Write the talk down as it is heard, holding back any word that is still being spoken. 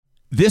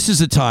This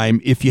is a time,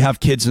 if you have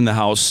kids in the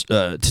house,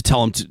 to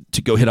tell them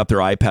to go hit up their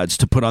iPads,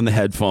 to put on the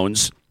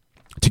headphones,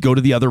 to go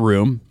to the other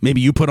room. Maybe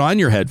you put on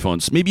your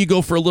headphones. Maybe you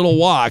go for a little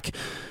walk.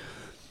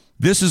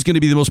 This is going to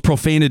be the most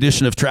profane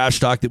edition of Trash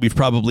Talk that we've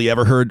probably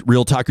ever heard.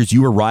 Real Talkers,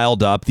 you were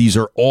riled up. These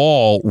are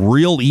all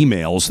real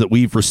emails that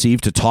we've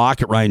received to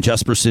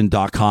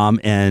talk@ryanjesperson.com.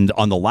 And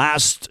on the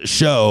last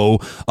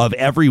show of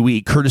every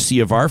week,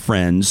 courtesy of our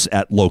friends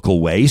at Local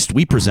Waste,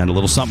 we present a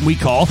little something we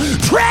call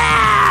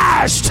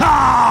Trash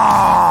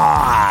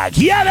Talk.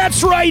 Yeah,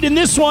 that's right. And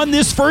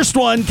this first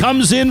one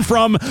comes in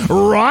from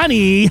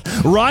Ronnie.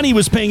 Ronnie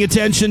was paying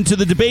attention to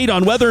the debate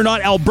on whether or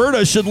not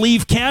Alberta should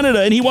leave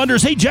Canada. And he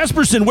wonders, hey,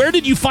 Jesperson, where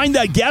did you find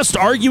that guest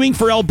arguing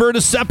for Alberta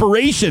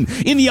separation?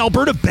 In the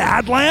Alberta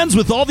Badlands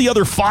with all the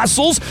other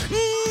fossils?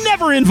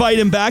 Never invite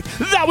him back.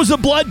 That was a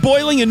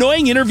blood-boiling,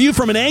 annoying interview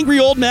from an angry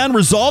old man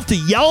resolved to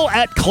yell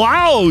at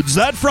clouds.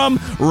 That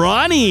from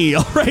Ronnie.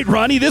 All right,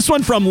 Ronnie, this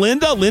one from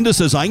Linda. Linda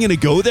says, I'm going to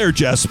go there,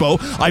 Jespo.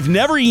 I've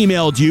never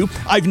emailed you.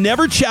 I've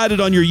never chatted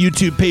on your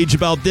YouTube page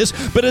about this,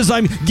 but as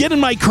I'm getting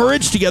my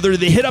courage together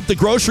to hit up the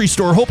grocery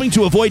store, hoping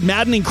to avoid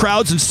maddening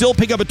crowds and still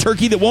pick up a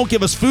turkey that won't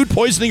give us food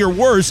poisoning or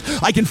worse,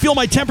 I can feel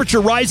my temperature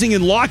rising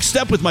in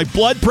lockstep with my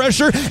blood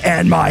pressure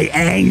and my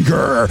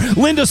anger.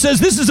 Linda says,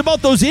 this is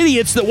about those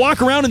idiots that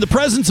walk around in the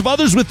presence of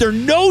others with their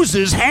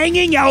noses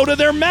hanging out of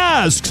their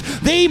masks.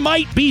 They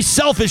might be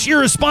selfish,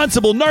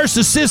 irresponsible,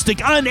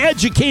 narcissistic,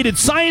 uneducated,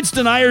 science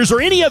deniers,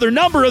 or any other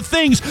number of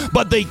things,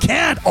 but they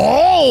can't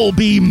all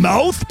be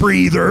mouth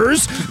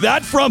breathers.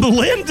 That from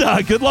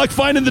Linda. Good luck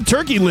finding the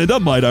turkey, Linda.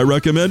 Might I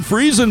recommend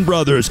Friesen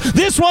Brothers?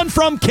 This one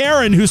from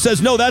Karen, who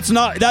says, no,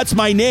 that's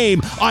my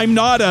name. I'm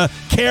not a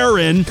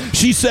Karen.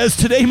 She says,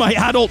 today my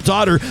adult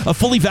daughter, a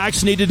fully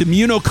vaccinated,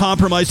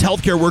 immunocompromised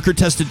healthcare worker,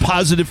 tested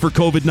positive for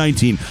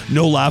COVID-19.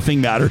 No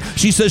laughing matter.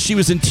 She says she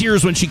was in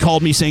tears when she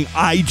called me saying,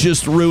 I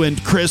just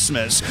ruined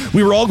Christmas.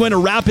 We were all going to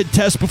rapid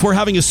test before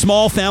having a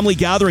small family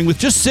gathering with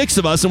just 6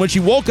 of us, and when she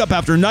woke up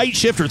after night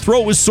shift, her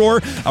throat was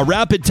sore. A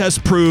rapid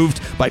test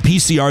proved by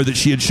PCR that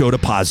she had showed a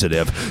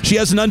positive. She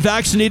has an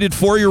unvaccinated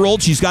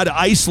 4-year-old she's got to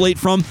isolate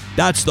from.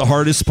 That's the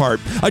hardest part.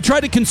 I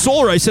tried to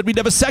console her. I said we'd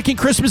have a second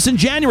Christmas in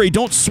January.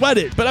 Don't sweat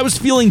it. But I was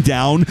feeling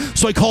down,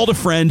 so I called a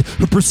friend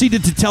who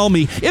proceeded to tell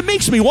me, it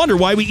makes me wonder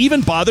why we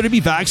even bother to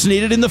be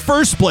vaccinated in the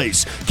first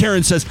place.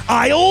 Karen says,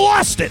 I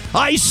lost it.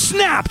 I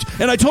snapped.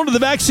 And I told her the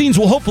vaccines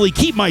will hopefully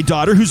keep my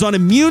daughter, who's on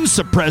immune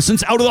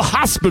suppressants, out of the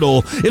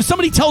hospital. If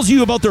somebody tells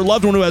you about their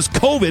loved one who has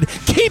COVID,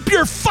 keep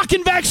your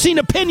fucking vaccine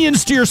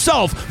opinions to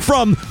yourself.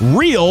 From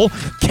Real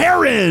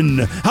Karen.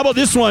 How about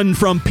this one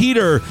from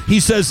Peter? He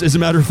says, as a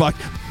matter of fact,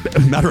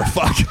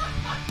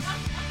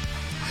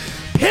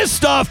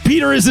 Pissed Off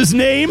Peter is his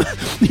name.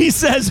 He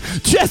says,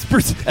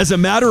 Jesperson, as a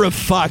matter of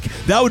fuck,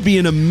 that would be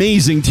an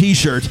amazing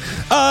t-shirt.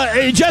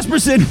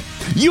 Jesperson,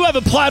 you have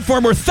a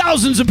platform where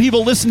thousands of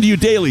people listen to you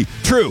daily.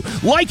 True.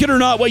 Like it or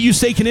not, what you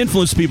say can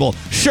influence people.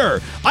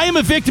 Sure. I am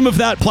a victim of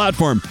that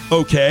platform.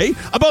 Okay.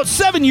 About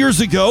 7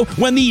 years ago,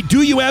 when the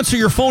do you answer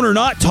your phone or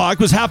not talk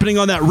was happening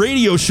on that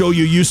radio show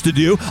you used to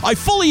do, I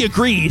fully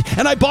agreed,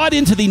 and I bought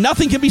into the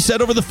nothing can be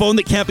said over the phone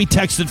that can't be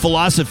texted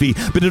philosophy,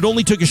 but it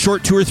only took a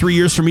short 2 or 3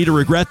 years for me to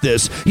regret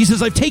this. He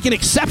says, I've taken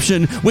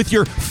exception with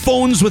your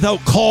phones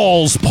without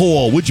calls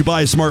poll. Would you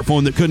buy a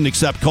smartphone that couldn't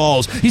accept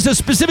calls? He says,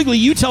 specifically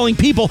you telling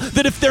people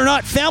that if they're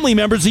not family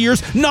members of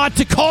yours, not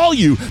to call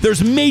you.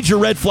 There's major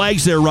red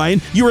flags there,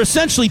 Ryan. You are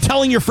essentially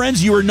telling your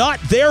friends you are not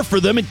there for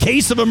them in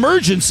case of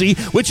emergency,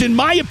 which in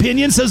my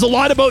opinion says a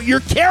lot about your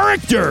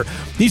character.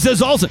 He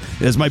says also,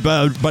 as my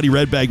buddy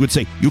Redbag would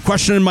say, you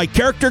questioning my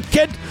character,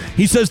 kid?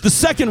 He says the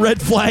second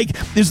red flag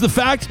is the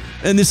fact,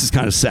 and this is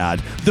kind of sad,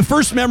 the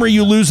first memory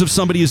you lose of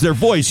somebody is their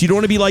voice. You don't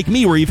want to be like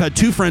me where you've had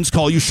 2 friends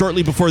call you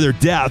shortly before their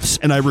deaths,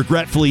 and I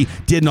regretfully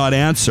did not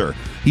answer.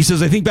 He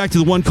says, I think back to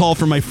the one call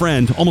from my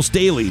friend almost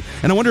daily,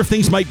 and I wonder if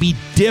things might be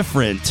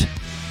different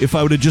if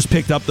I would have just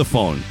picked up the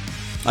phone.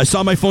 I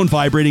saw my phone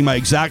vibrating. My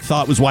exact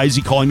thought was, why is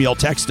he calling me? I'll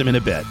text him in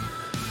a bit.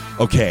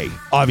 Okay,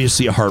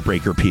 obviously a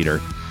heartbreaker,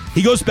 Peter.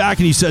 He goes back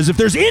and he says, if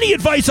there's any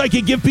advice I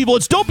can give people,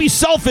 it's don't be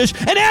selfish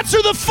and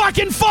answer the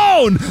fucking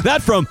phone.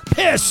 That from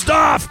Pissed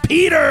Off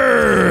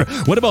Peter.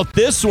 What about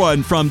this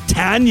one from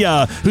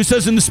Tanya, who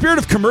says, in the spirit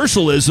of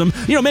commercialism,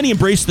 many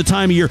embrace the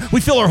time of year.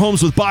 We fill our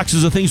homes with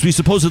boxes of things we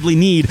supposedly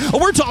need. A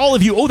word to all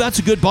of you, oh, that's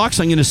a good box,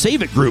 I'm going to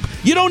save it group.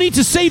 You don't need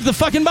to save the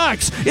fucking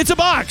box. It's a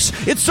box.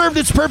 It served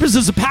its purpose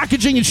as a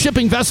packaging and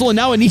shipping vessel, and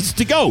now it needs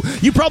to go.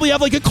 You probably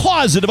have like a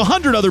closet of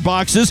 100 other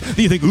boxes that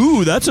you think,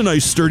 ooh, that's a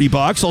nice sturdy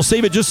box. I'll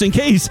save it just in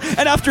case.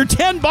 And after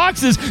 10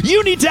 boxes,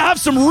 you need to have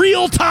some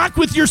real talk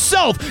with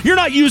yourself. You're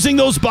not using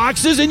those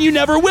boxes, and you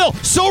never will.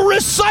 So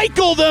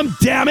recycle them,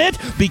 damn it.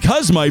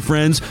 Because, my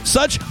friends,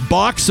 such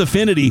box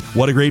affinity,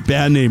 what a great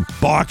band name,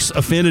 Box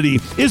Affinity,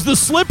 is the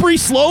slippery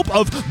slope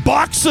of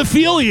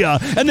boxophilia.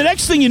 And the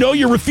next thing you know,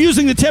 you're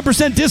refusing the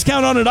 10%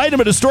 discount on an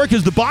item at a store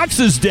because the box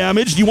is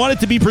damaged. You want it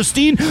to be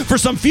pristine for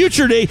some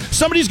future day.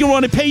 Somebody's going to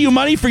want to pay you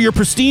money for your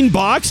pristine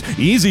box.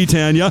 Easy,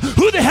 Tanya.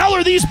 Who the hell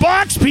are these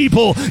box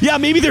people? Yeah,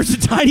 maybe there's a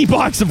tiny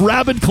box of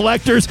rabid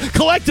collectors,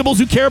 collectibles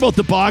who care about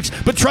the box.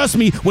 But trust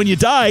me, when you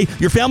die,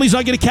 your family's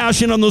not going to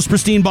cash in on those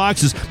pristine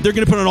boxes. They're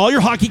going to put on all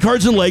your hockey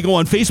cards and Lego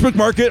on Facebook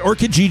Market or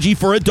Kijiji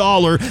for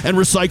 $1 and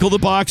recycle the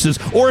boxes.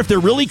 Or if they're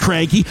really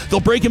cranky, they'll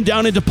break them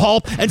down into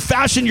pulp and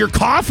fashion your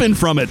coffin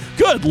from it.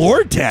 Good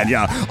Lord,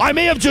 Tanya. I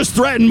may have just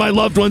threatened my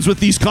loved ones with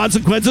these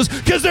consequences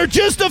because they're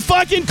just a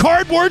fucking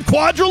cardboard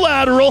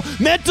quadrilateral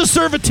meant to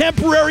serve a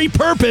temporary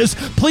purpose.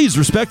 Please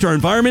respect our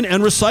environment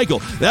and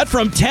recycle. That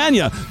from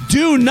Tanya.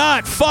 Do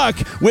not fuck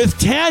with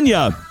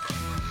Tanya.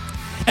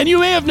 And you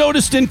may have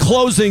noticed in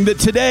closing that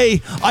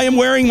today I am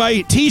wearing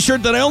my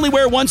t-shirt that I only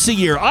wear once a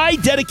year. I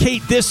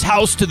dedicate this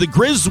house to the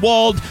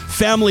Griswold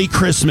Family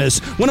Christmas,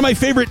 one of my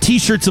favorite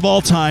t-shirts of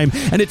all time,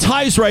 and it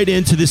ties right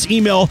into this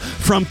email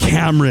from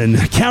Cameron.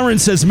 Cameron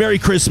says, Merry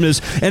Christmas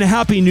and a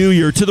Happy New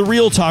Year to the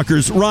Real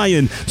Talkers,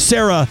 Ryan,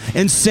 Sarah,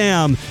 and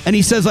Sam. And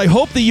he says, I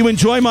hope that you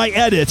enjoy my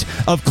edit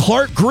of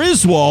Clark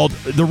Griswold,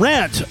 the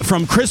rant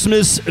from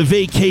Christmas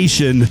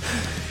Vacation.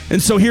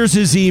 And so here's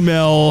his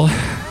email.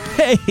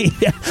 Hey,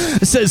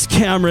 says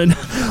Cameron.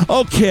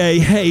 Okay,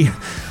 hey.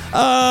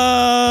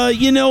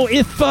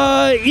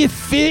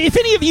 If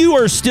any of you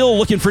are still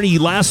looking for any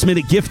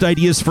last-minute gift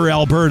ideas for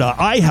Alberta,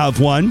 I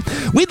have one.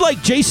 We'd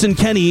like Jason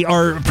Kenney,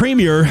 our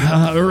premier,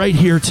 right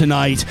here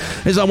tonight,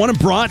 as I want him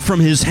brought from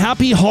his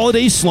happy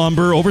holiday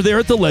slumber over there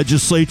at the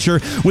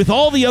legislature with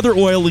all the other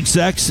oil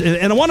execs,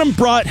 and I want him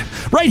brought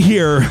right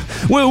here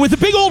with a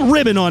big old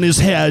ribbon on his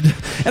head,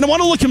 and I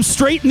want to look him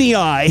straight in the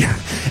eye,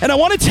 and I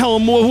want to tell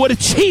him what a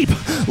cheap,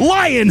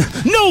 lying,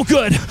 no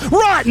good,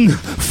 rotten,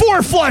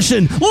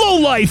 four-flushing,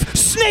 low-life,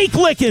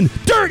 snake-licking,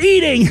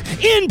 dirt-eating,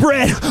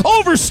 inbred,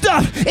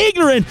 overstuffed,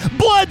 ignorant,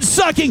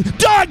 blood-sucking,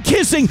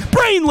 dog-kissing,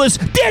 brainless,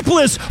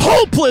 dickless,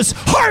 hopeless,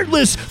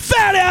 heartless,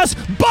 fat-ass,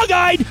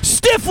 bug-eyed,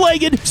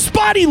 stiff-legged,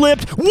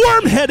 spotty-lipped,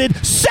 worm-headed,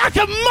 sack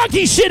of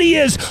monkey shit he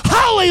is.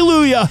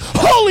 Hallelujah.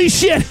 Holy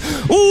shit.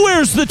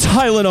 Where's the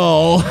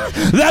Tylenol?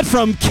 That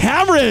from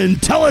Cameron.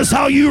 Tell us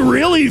how you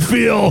really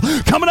feel.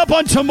 Coming up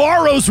on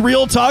tomorrow's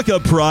Real Talk, a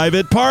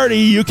private party.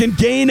 You can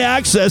gain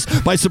access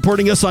by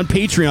supporting us on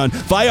Patreon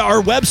via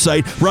our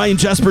website,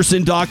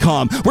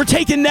 RyanJesperson.com. We're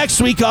taking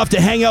next week off to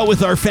hang out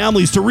with our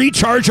families to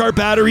recharge our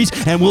batteries,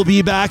 and we'll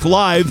be back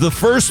live the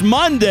first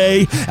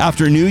Monday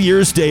after New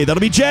Year's Day.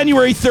 That'll be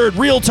January 3rd.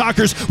 Real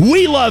Talkers,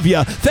 we love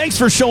you. Thanks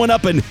for showing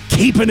up and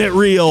keeping it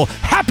real.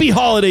 Happy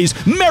holidays,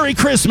 Merry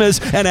Christmas,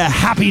 and a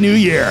Happy New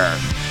Year.